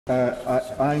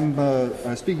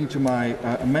I'm speaking to my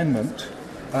amendment,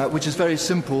 which is very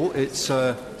simple. It's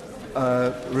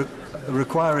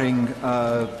requiring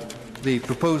the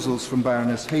proposals from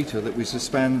Baroness Hayter that we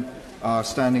suspend our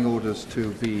standing orders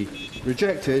to be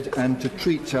rejected and to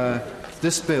treat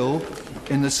this bill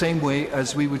in the same way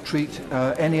as we would treat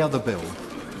any other bill.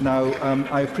 Now,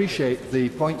 I appreciate the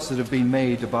points that have been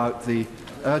made about the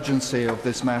urgency of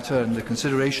this matter and the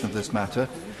consideration of this matter,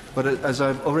 but as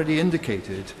I've already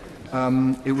indicated,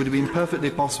 it would have been perfectly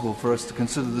possible for us to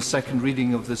consider the second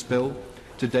reading of this bill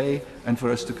today and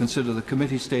for us to consider the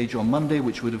committee stage on Monday,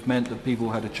 which would have meant that people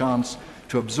had a chance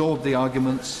to absorb the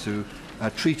arguments, to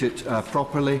treat it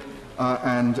properly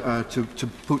and to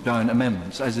put down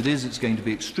amendments. As it is, it's going to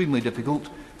be extremely difficult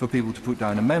for people to put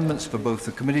down amendments for both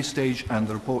the committee stage and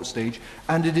the report stage,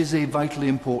 and it is a vitally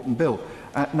important bill.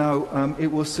 Now, it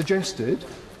was suggested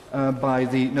by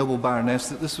the noble Baroness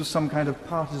that this was some kind of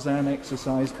partisan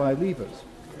exercise by Leavers.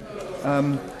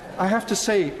 I have to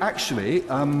say, actually,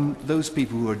 those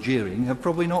people who are jeering have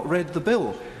probably not read the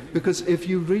bill, because if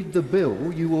you read the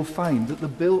bill, you will find that the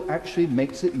bill actually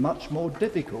makes it much more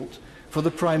difficult for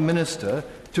the Prime Minister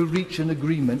to reach an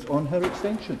agreement on her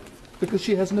extension, because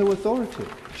she has no authority.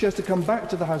 She has to come back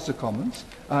to the House of Commons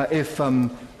if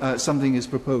something is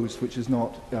proposed which is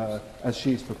not as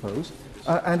she's proposed,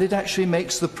 and it actually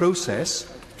makes the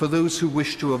process for those who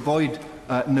wish to avoid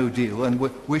no deal and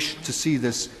wish to see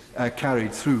this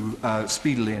carried through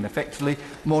speedily and effectively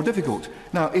more difficult.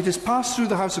 Now, it is passed through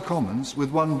the House of Commons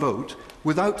with one vote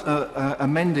without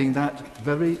amending that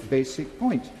very basic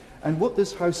point. And what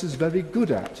this House is very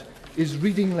good at is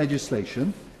reading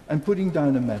legislation and putting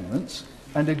down amendments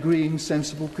and agreeing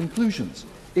sensible conclusions.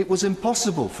 It was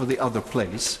impossible for the other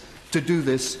place to do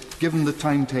this, given the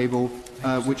timetable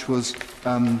which was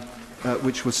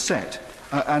set.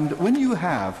 And when you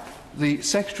have the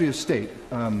Secretary of State,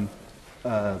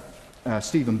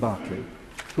 Stephen Barclay,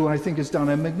 who I think has done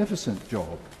a magnificent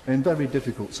job in very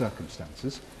difficult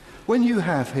circumstances, when you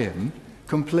have him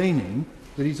complaining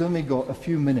that he's only got a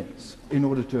few minutes in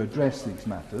order to address these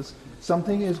matters,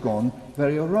 something has gone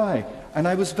very awry. And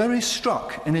I was very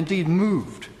struck and indeed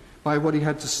moved by what he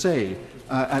had to say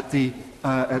at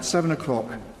 7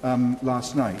 o'clock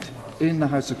last night in the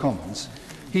House of Commons.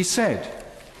 He said,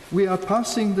 "We are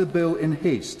passing the bill in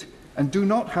haste and do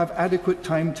not have adequate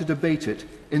time to debate it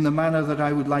in the manner that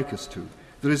I would like us to.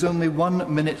 There is only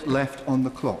 1 minute left on the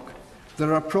clock.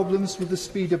 There are problems with the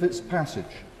speed of its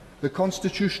passage, the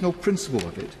constitutional principle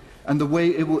of it, and the way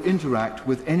it will interact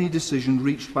with any decision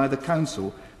reached by the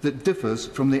Council that differs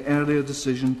from the earlier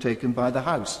decision taken by the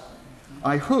House.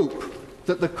 I hope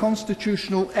that the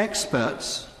constitutional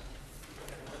experts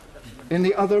in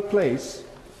the other place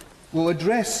will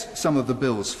address some of the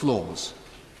bill's flaws.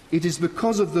 It is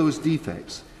because of those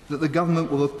defects that the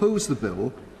government will oppose the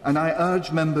bill, and I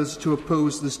urge members to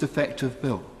oppose this defective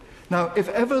bill." Now, if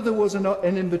ever there was an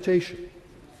invitation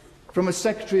from a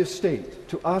Secretary of State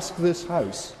to ask this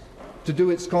House to do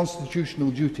its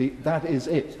constitutional duty, that is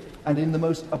it, and in the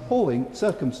most appalling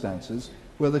circumstances,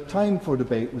 where the time for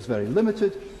debate was very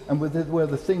limited and where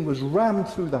the thing was rammed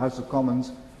through the House of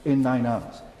Commons in 9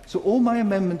 hours. So all my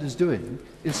amendment is doing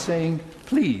is saying,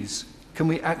 please, can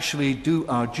we actually do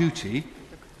our duty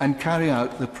and carry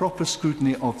out the proper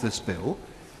scrutiny of this bill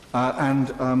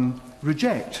and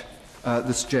reject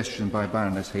the suggestion by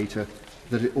Baroness Hayter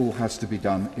that it all has to be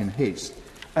done in haste.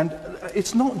 And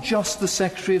it's not just the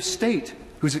Secretary of State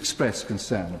who's expressed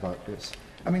concern about this.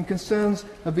 I mean, concerns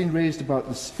have been raised about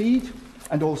the speed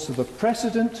and also the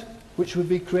precedent which would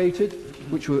be created,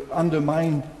 which would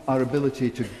undermine our ability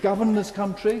to govern this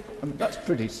country. I mean, that's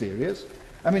pretty serious.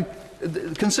 I mean,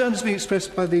 the concern has been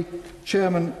expressed by the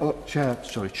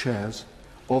chairs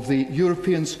of the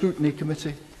European Scrutiny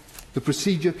Committee, the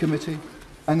Procedure Committee,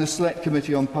 and the Select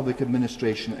Committee on Public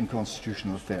Administration and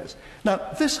Constitutional Affairs. Now,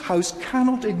 this House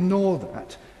cannot ignore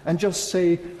that and just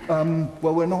say,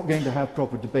 well, we're not going to have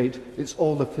proper debate, it's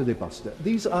all a filibuster.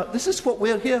 This is what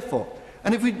we're here for.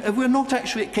 And if we're not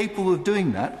actually capable of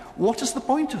doing that, what is the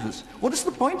point of us? What is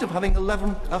the point of having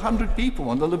 100 people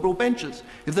on the Liberal benches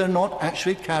if they're not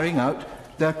actually carrying out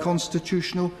their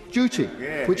constitutional duty,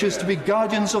 which is to be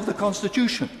guardians of the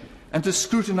Constitution and to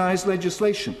scrutinise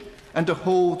legislation and to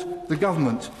hold the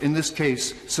government, in this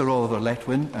case Sir Oliver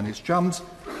Letwin and his chums,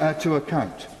 to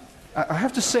account. I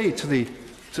have to say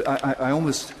I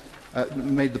almost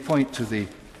made the point to the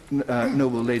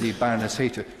noble lady Baroness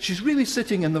Hayter, she's really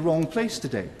sitting in the wrong place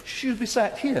today. She should be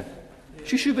sat here.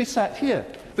 She should be sat here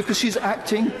because she's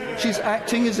acting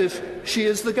as if she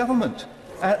is the government.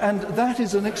 And that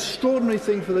is an extraordinary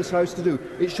thing for this House to do.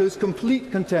 It shows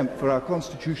complete contempt for our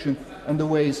Constitution and the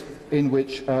ways in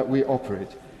which we operate.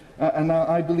 And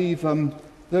I believe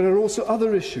there are also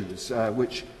other issues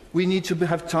which we need to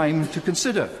have time to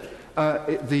consider.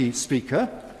 The Speaker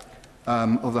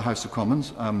of the House of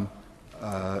Commons,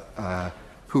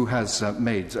 who has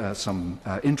made some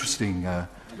interesting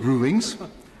rulings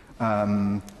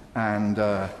and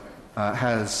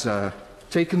has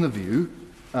taken the view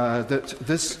that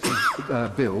this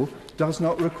bill does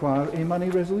not require a money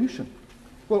resolution.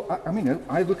 Well,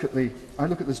 I look at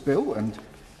this bill, and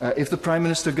if the Prime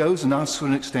Minister goes and asks for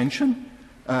an extension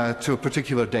to a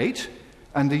particular date,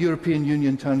 and the European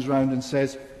Union turns around and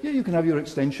says, yeah, you can have your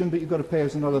extension, but you've got to pay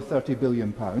us another £30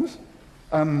 billion,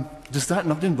 does that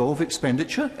not involve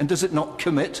expenditure? And does it not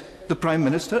commit the Prime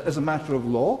Minister, as a matter of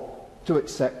law, to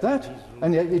accept that?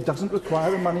 And yet it doesn't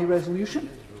require a money resolution.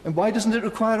 And why doesn't it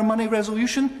require a money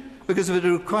resolution? Because if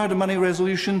it required a money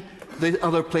resolution, the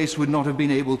other place would not have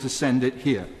been able to send it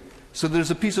here. So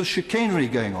there's a piece of chicanery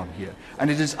going on here. And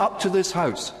it is up to this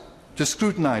House to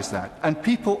scrutinise that. And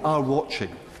people are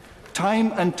watching.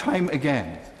 Time and time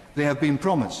again, they have been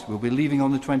promised, we'll be leaving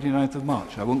on the 29th of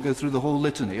March. I won't go through the whole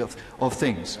litany of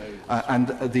things. And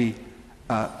the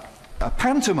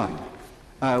pantomime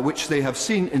which they have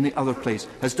seen in the other place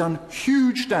has done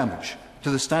huge damage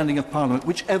to the standing of Parliament,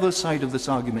 whichever side of this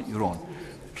argument you're on.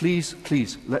 Please,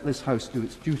 please, let this House do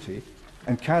its duty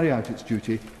and carry out its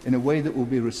duty in a way that will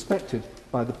be respected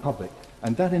by the public.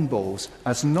 And that involves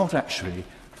us not actually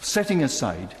setting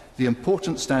aside the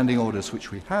important standing orders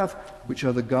which we have, which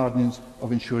are the guardians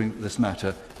of ensuring that this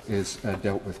matter is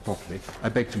dealt with properly. I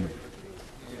beg to move.